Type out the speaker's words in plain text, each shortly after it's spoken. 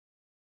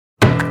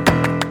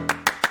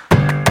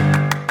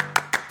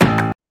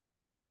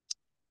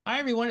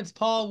everyone, it's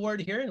Paul Ward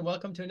here, and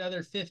welcome to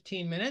another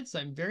 15 minutes.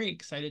 I'm very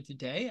excited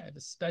today. I have a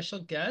special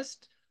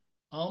guest,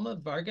 Alma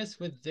Vargas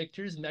with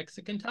Victor's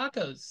Mexican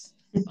Tacos.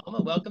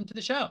 Alma, welcome to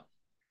the show.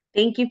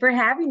 Thank you for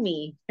having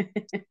me.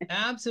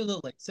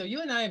 Absolutely. So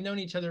you and I have known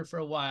each other for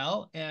a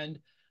while, and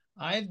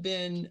I've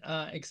been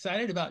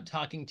excited about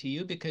talking to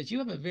you because you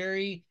have a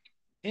very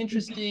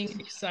interesting,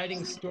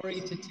 exciting story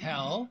to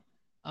tell.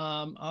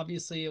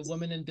 Obviously, a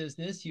woman in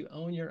business, you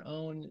own your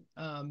own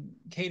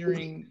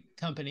catering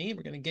company.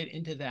 We're going to get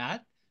into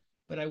that,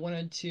 but I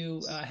wanted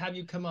to have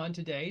you come on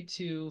today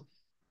to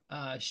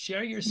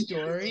share your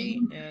story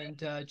and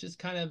just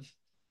kind of,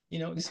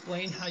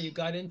 explain how you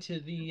got into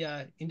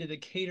the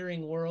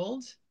catering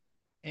world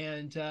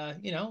and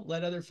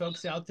let other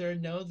folks out there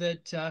know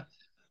that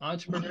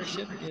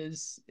entrepreneurship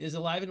is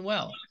alive and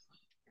well.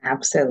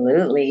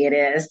 Absolutely, it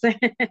is.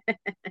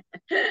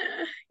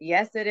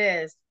 Yes, it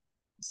is.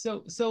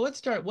 So let's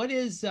start. What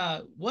is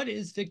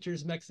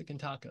Victor's Mexican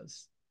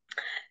Tacos?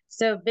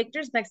 So,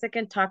 Victor's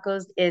Mexican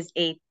Tacos is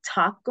a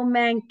taco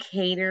man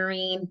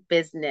catering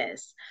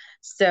business.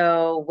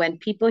 So, when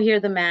people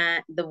hear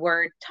the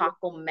word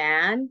taco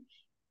man,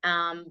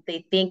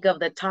 they think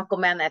of the taco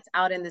man that's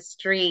out in the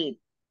street,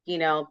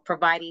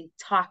 providing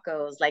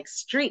tacos like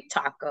street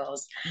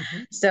tacos.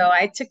 Mhm. So,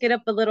 I took it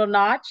up a little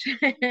notch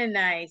and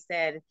I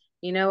said,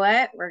 you know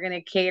what? We're going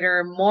to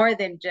cater more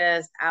than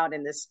just out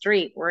in the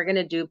street. We're going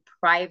to do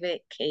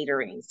private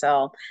catering.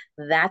 So,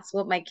 that's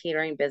what my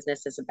catering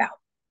business is about.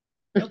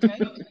 Okay.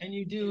 And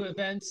you do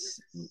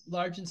events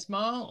large and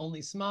small,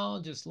 only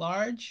small, just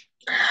large?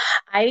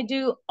 I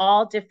do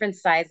all different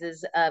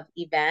sizes of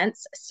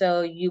events.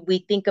 So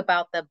we think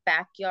about the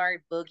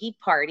backyard boogie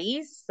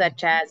parties,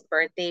 such Mhm. as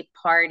birthday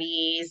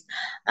parties,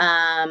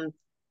 um,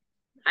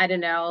 I don't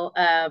know,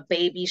 a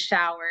baby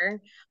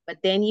shower. But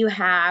then you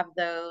have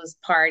those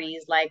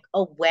parties like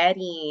a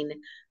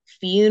wedding,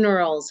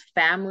 funerals,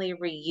 family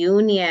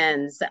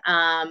reunions.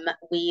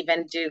 We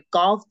even do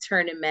golf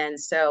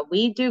tournaments. So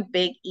we do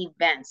big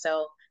events.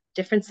 So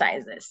different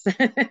sizes.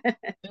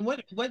 And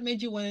what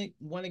made you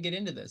want to get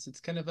into this? It's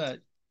kind of I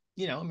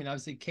mean,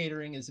 obviously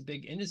catering is a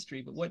big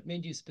industry, but what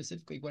made you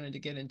specifically wanted to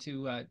get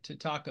into to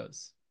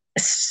tacos?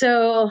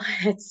 So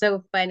it's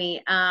so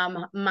funny.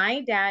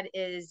 My dad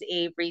is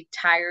a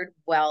retired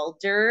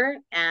welder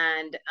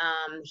and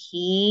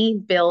he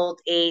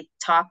built a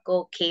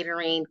taco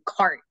catering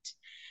cart.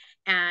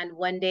 And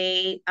one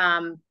day,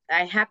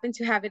 I happened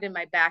to have it in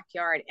my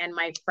backyard, and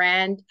my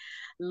friend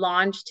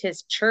launched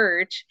his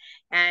church.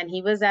 And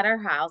he was at our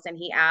house, and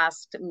he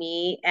asked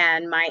me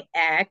and my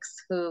ex,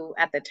 who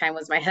at the time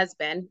was my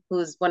husband,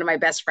 who's one of my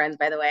best friends,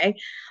 by the way,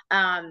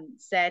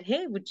 said,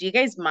 "Hey, would you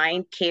guys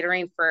mind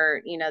catering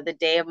for the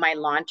day of my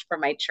launch for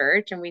my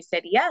church?" And we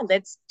said, "Yeah,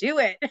 let's do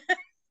it."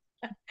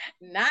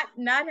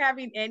 Not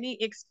having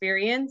any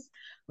experience,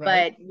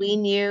 Right? but we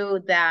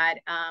knew that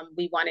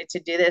we wanted to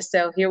do this.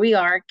 So here we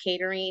are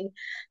catering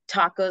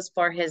tacos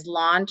for his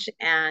launch,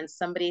 and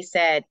somebody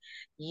said,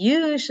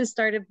 "You should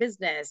start a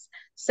business."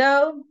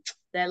 So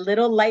that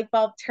little light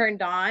bulb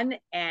turned on,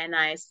 and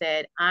I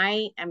said,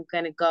 "I am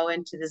going to go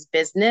into this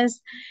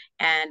business."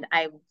 And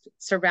I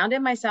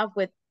surrounded myself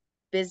with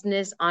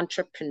business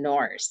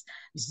entrepreneurs.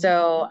 Mhm.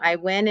 So I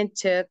went and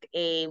took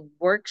a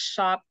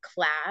workshop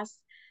class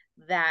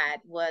that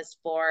was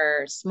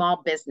for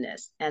small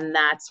business, and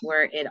that's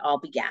where it all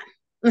began.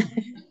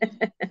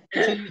 And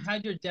so you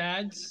had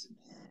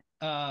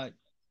uh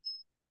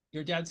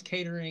your dad's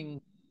catering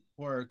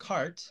or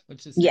cart,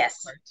 which is a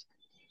Yes. cart.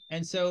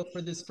 And so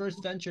for this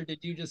first venture,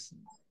 did you just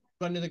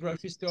run to the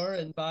grocery store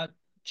and bought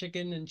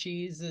chicken and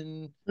cheese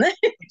and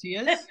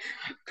tortillas?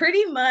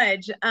 Pretty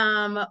much.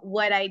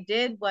 What I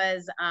did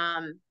was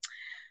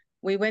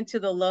we went to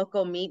the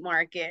local meat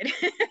market.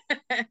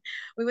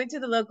 We went to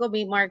the local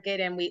meat market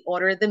and we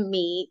ordered the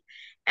meat.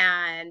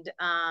 And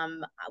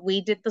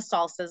we did the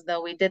salsas,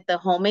 though. We did the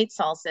homemade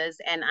salsas,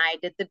 and I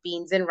did the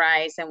beans and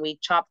rice, and we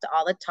chopped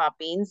all the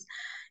toppings.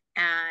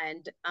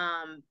 And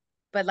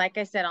but like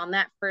I said, on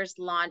that first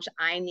launch,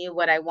 I knew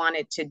what I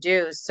wanted to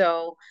do.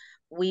 So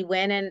we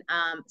went and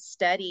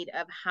studied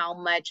of how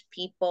much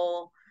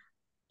people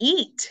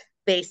eat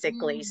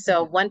basically.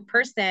 So one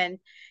person,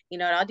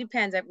 it all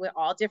depends. We're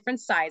all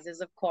different sizes,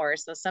 of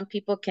course. So some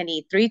people can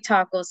eat 3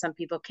 tacos, some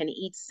people can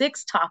eat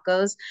 6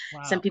 tacos,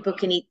 some Wow. people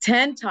can eat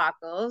 10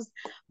 tacos.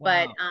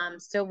 But Wow.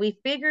 so we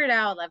figured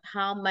out of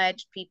how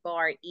much people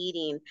are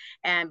eating,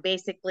 and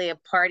basically a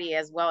party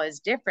as well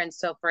is different.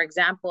 So for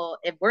example,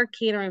 if we're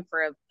catering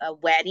for a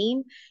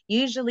wedding,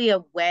 usually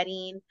a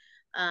wedding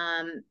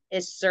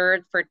is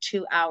served for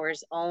 2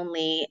 hours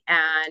only.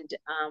 And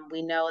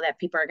we know that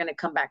people are going to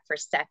come back for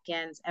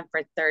seconds and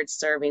for third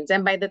servings.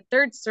 And by the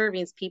third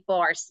servings, people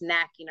are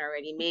snacking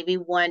already, maybe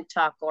one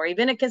taco or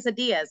even a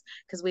quesadillas,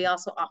 because we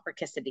also offer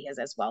quesadillas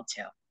as well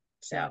too.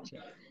 So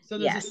Gotcha. So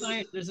yes,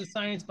 there's a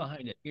science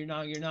behind it. You're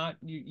not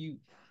you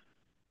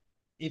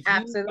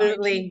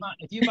absolutely.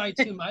 if you buy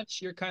too much,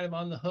 you're kind of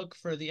on the hook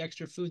for the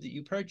extra food that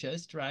you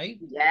purchased, right?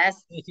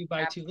 Yes. If you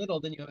buy too little,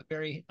 then you have a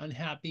very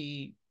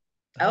unhappy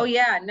Oh Oh,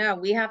 yeah, no,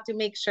 we have to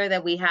make sure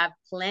that we have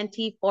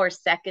plenty for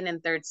second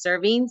and third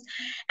servings.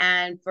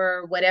 And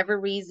for whatever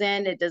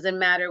reason, it doesn't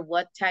matter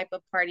what type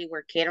of party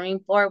we're catering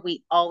for,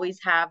 we always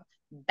have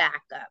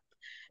backup.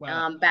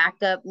 wow.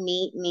 Backup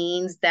meat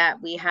means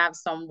that we have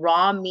some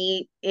raw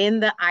meat in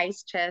the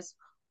ice chest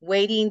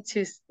waiting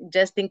to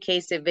just in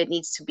case if it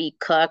needs to be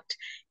cooked,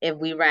 if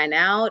we ran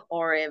out,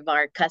 or if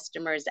our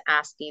customers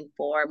asking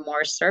for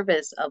more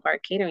service of our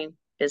catering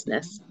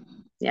business.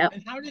 Mhm. Yep.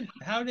 And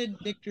how did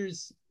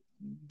Victor's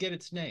get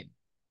its name?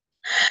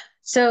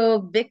 So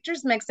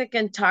Victor's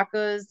Mexican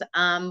Tacos,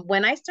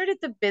 when I started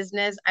the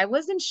business, I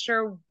wasn't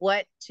sure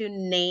what to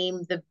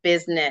name the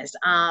business.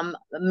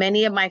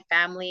 Many of my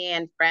family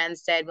and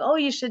friends said, "Oh,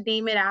 you should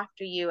name it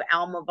after you,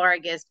 Alma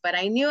Vargas." But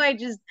I knew I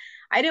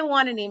didn't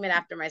want to name it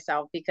after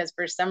myself because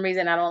for some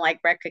reason I don't like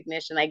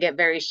recognition. I get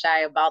very shy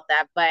about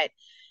that. But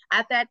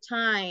at that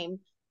time,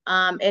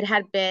 it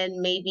had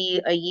been maybe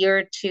a year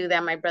or two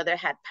that my brother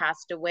had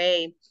passed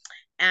away,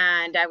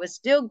 and I was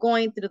still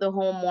going through the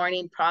whole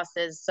mourning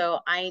process. So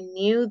I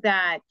knew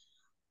that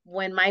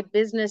when my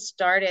business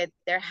started,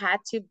 there had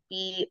to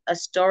be a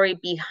story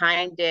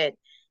behind it.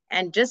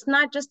 And just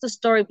not just the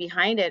story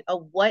behind it,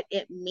 of what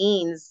it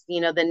means, the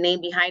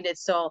name behind it.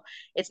 So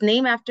it's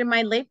named after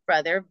my late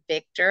brother,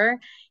 Victor.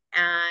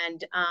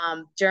 And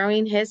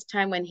during his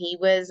time when he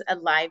was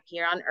alive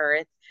here on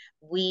earth,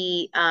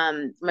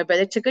 my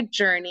brother took a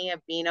journey of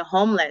being a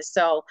homeless.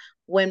 So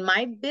when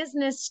my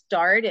business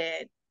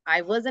started,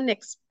 I wasn't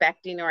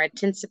expecting or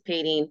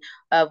anticipating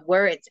of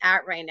where it's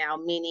at right now,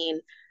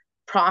 meaning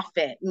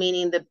profit,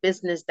 meaning the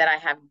business that I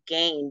have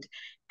gained.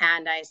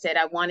 And I said,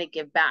 I want to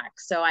give back.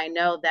 So I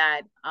know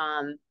that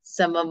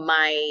some of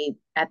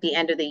at the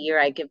end of the year,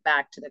 I give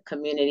back to the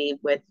community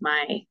with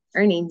my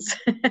earnings.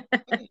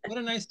 What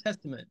a nice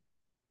testament,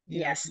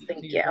 Yes, to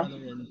thank your you.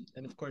 brother,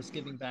 and of course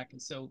giving back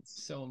is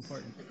so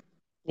important.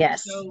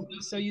 Yes.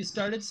 So you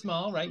started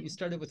small, right? You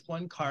started with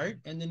one cart,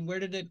 and then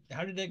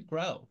how did it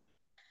grow?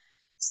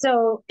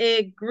 So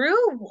it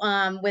grew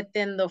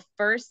within the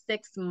first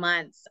 6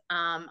 months.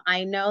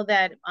 I know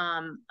that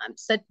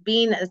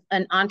being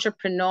an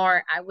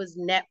entrepreneur, I was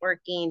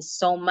networking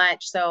so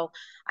much. So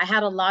I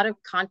had a lot of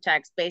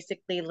contacts,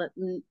 basically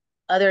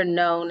other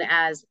known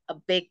as a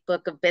big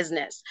book of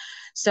business.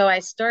 So I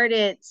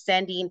started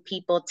sending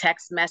people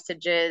text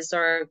messages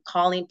or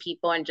calling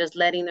people and just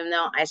letting them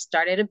know I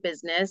started a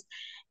business,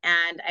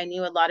 and I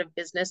knew a lot of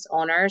business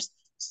owners.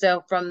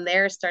 So from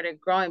there started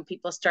growing.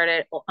 People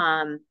started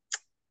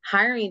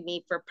hiring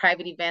me for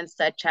private events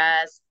such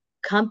as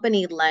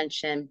company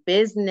luncheon,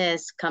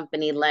 business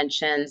company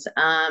luncheons,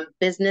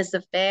 business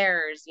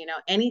affairs,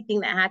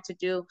 anything that had to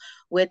do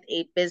with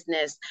a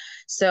business.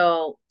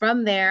 So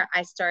from there,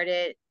 I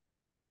started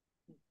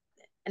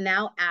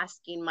now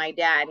asking my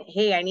dad,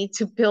 hey, I need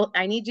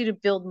you to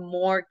build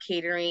more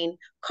catering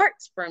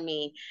carts for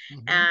me. Hmm.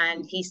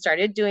 And he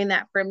started doing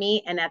that for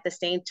me. And at the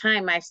same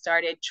time, I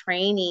started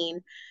training,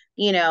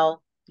 you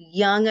know,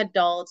 young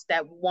adults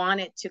that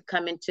wanted to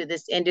come into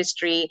this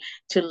industry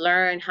to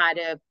learn how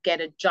to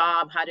get a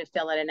job, how to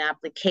fill out an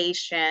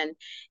application,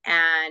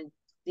 and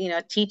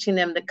teaching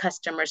them the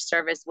customer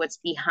service, what's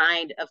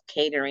behind of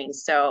catering.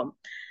 So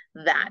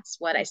that's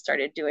what I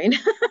started doing.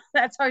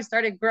 That's how I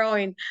started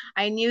growing.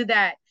 I knew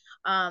that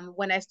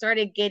when I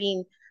started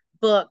getting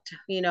booked,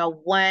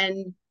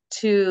 1,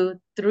 2,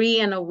 3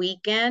 in a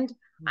weekend,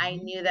 I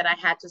Hmm. knew that I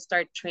had to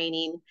start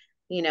training,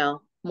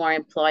 more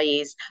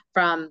employees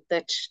from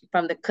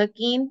the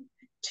cooking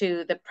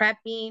to the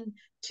prepping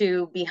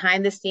to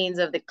behind the scenes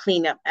of the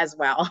cleanup as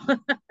well.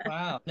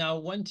 Wow. Now,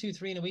 1, 2,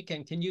 3 in a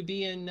weekend. Can you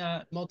be in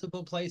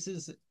multiple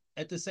places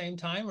at the same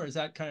time, or is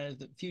that kind of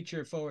the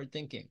future forward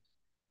thinking?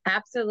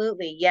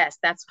 Absolutely. Yes,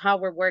 that's how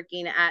we're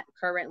working at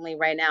currently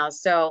right now.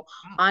 So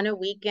Wow. on a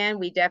weekend,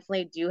 we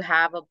definitely do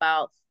have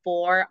about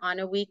four on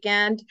a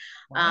weekend.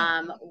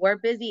 Wow. We're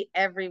busy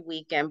every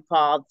weekend,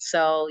 Paul.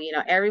 So,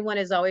 everyone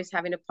is always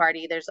having a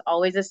party. There's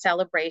always a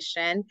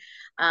celebration.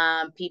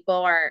 People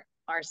are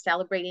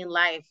celebrating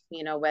life,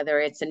 whether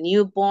it's a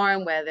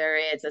newborn, whether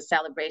it's a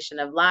celebration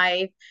of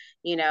life,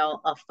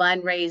 a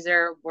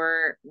fundraiser,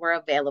 we're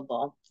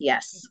available.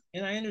 Yes.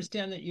 And I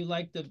understand that you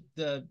like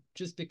the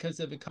just because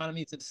of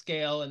economies of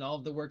scale and all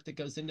of the work that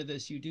goes into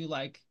this, you do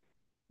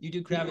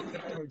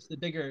gravitate towards the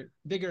bigger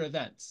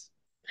events.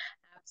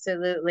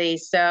 Absolutely.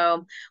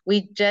 So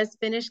we just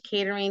finished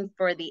catering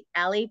for the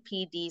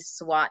LAPD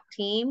SWAT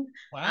team.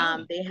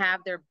 Wow. They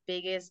have their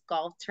biggest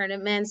golf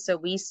tournament. So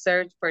we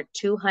served for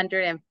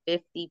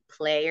 250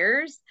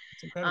 players.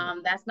 It's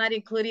incredible. That's not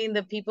including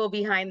the people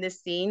behind the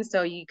scenes.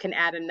 So you can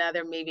add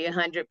another maybe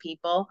 100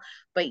 people.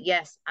 But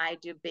yes, I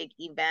do big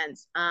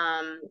events.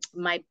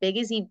 My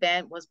biggest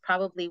event was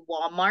probably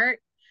Walmart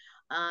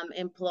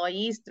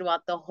employees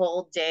throughout the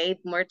whole day.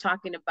 We're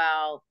talking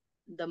about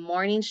the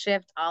morning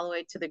shift all the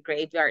way to the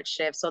graveyard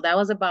shift. So that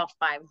was about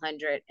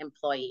 500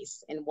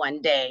 employees in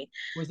one day.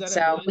 Was that at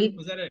So one we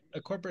was that at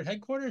a corporate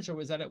headquarters, or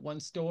was that at one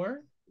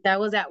store? that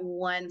was at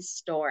one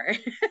store.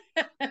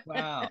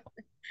 Wow.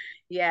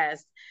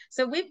 Yes.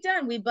 So we've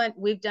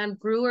done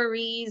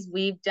breweries,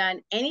 we've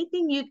done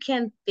anything you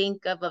can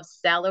think of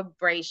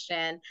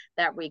celebration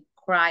that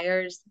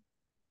requires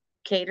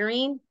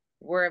catering,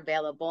 we're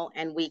available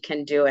and we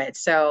can do it.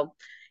 So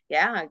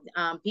yeah,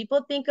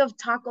 people think of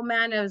Taco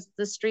Man as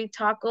the street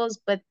tacos,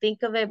 but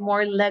think of it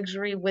more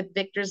luxury with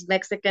Victor's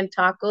Mexican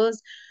Tacos.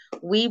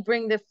 We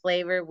bring the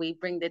flavor, we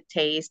bring the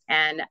taste,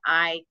 and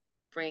I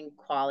bring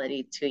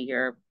quality to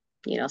your,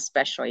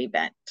 special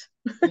event.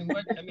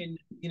 I mean,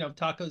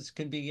 tacos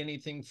can be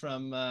anything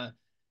from I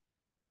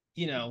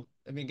mean,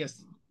 I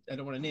guess I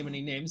don't want to name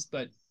any names,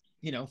 but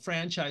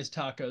franchise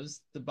tacos,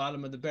 the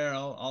bottom of the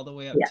barrel, all the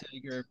way up Yeah.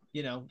 to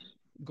your,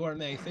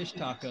 gourmet fish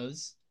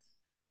tacos.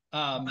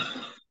 Um,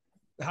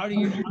 how do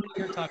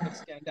your tacos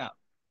stand out?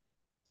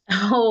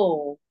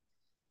 Oh,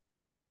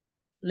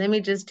 let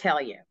me just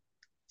tell you.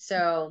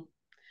 So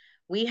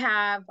we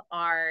have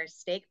our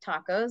steak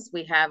tacos,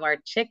 we have our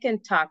chicken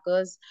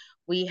tacos,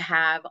 we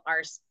have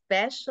our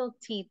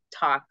specialty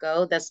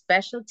taco. The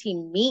specialty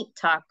meat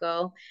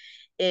taco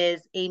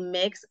is a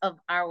mix of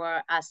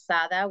our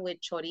asada with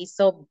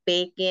chorizo,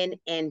 bacon,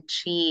 and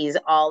cheese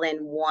all in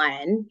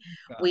one.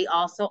 God, We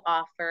also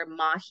offer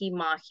mahi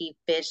mahi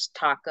fish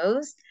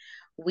tacos.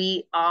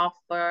 We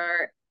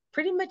offer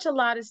pretty much a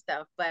lot of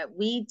stuff, but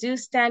we do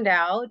stand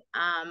out.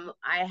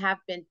 I have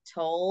been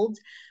told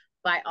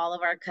by all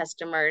of our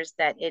customers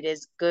that it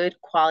is good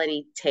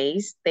quality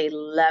taste. They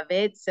love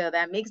it. So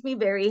that makes me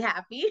very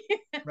happy.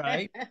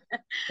 right?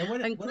 And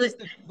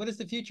Inclu- what does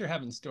the future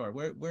have in store?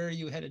 Where are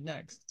you headed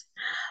next?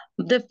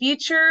 The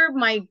future,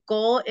 my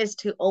goal is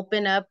to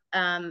open up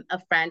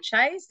a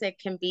franchise that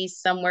can be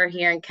somewhere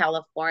here in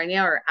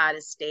California or out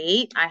of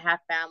state. I have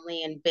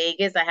family in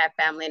Vegas, I have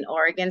family in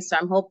Oregon. So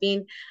I'm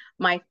hoping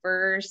my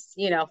first,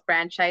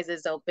 franchise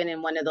is open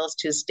in one of those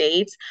two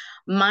states.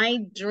 My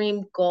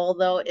dream goal,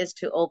 though, is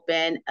to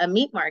open a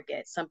meat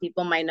market. Some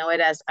people might know it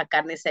as a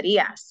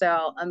carniceria.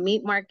 So a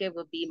meat market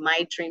would be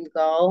my dream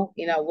goal,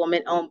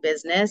 woman owned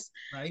business.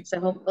 Right? So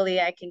hopefully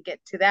I can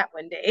get to that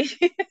one day.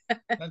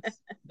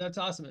 That's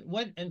awesome.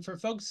 And for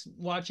folks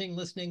watching,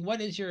 listening, what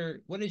is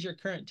your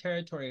current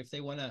territory if they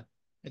want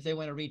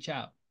to reach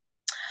out?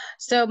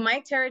 So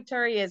my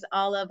territory is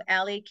all of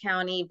LA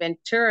County,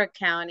 Ventura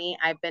County.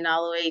 I've been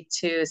all the way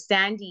to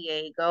San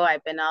Diego.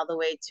 I've been all the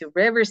way to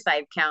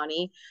Riverside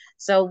County.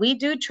 So we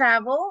do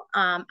travel.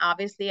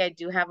 Obviously, I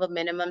do have a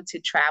minimum to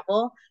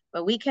travel,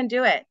 but we can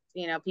do it.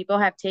 People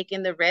have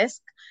taken the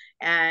risk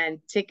and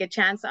take a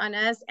chance on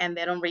us, and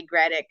they don't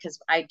regret it because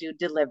I do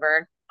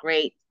deliver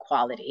great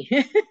quality.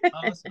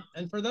 Awesome.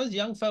 And for those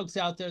young folks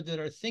out there that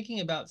are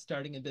thinking about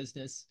starting a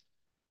business,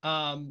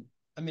 um,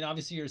 I mean,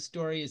 obviously your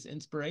story is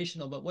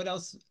inspirational, but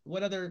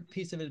what other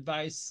piece of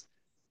advice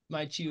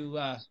might you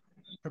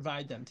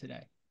provide them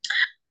today?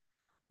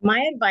 My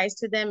advice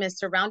to them is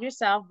surround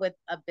yourself with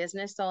a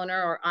business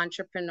owner or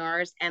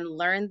entrepreneurs and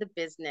learn the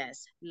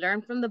business.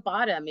 Learn from the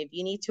bottom. If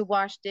you need to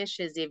wash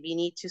dishes, if you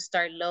need to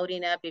start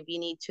loading up, if you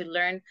need to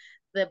learn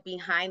the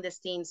behind the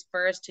scenes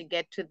first to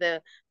get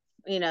to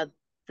you know,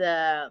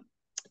 the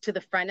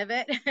the front of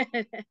it,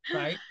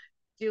 Right?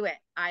 do it.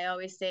 I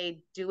always say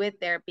do it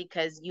there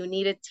because you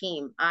need a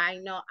team. I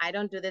know I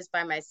don't do this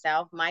by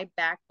myself. My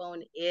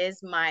backbone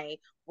is my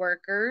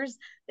workers.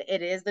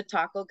 It is the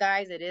taco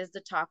guys, it is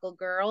the taco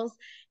girls.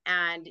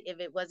 And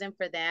if it wasn't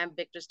for them,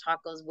 Victor's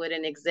Tacos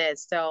wouldn't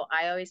exist. So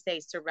I always say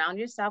surround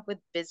yourself with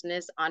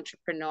business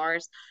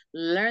entrepreneurs,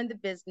 learn the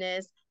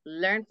business,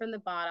 learn from the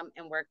bottom,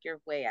 and work your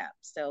way up.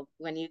 So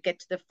when you get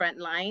to the front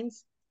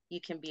lines,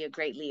 you can be a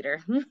great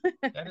leader.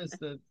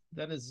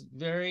 That is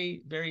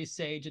very, very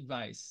sage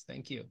advice.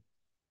 Thank you.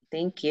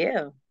 Thank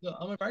you. So,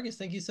 Omar Vargas,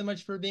 thank you so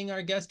much for being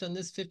our guest on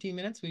this 15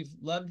 minutes. We've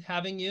loved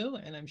having you,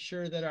 and I'm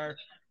sure that our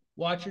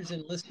watchers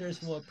and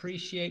listeners will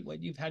appreciate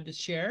what you've had to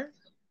share.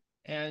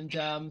 And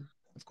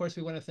of course,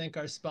 we want to thank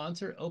our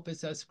sponsor,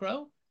 Opus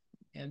Escrow,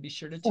 and be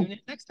sure to tune in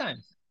next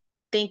time.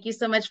 Thank you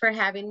so much for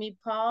having me,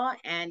 Paul,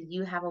 and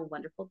you have a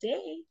wonderful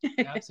day.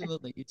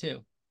 Absolutely. You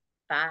too.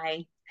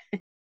 Bye.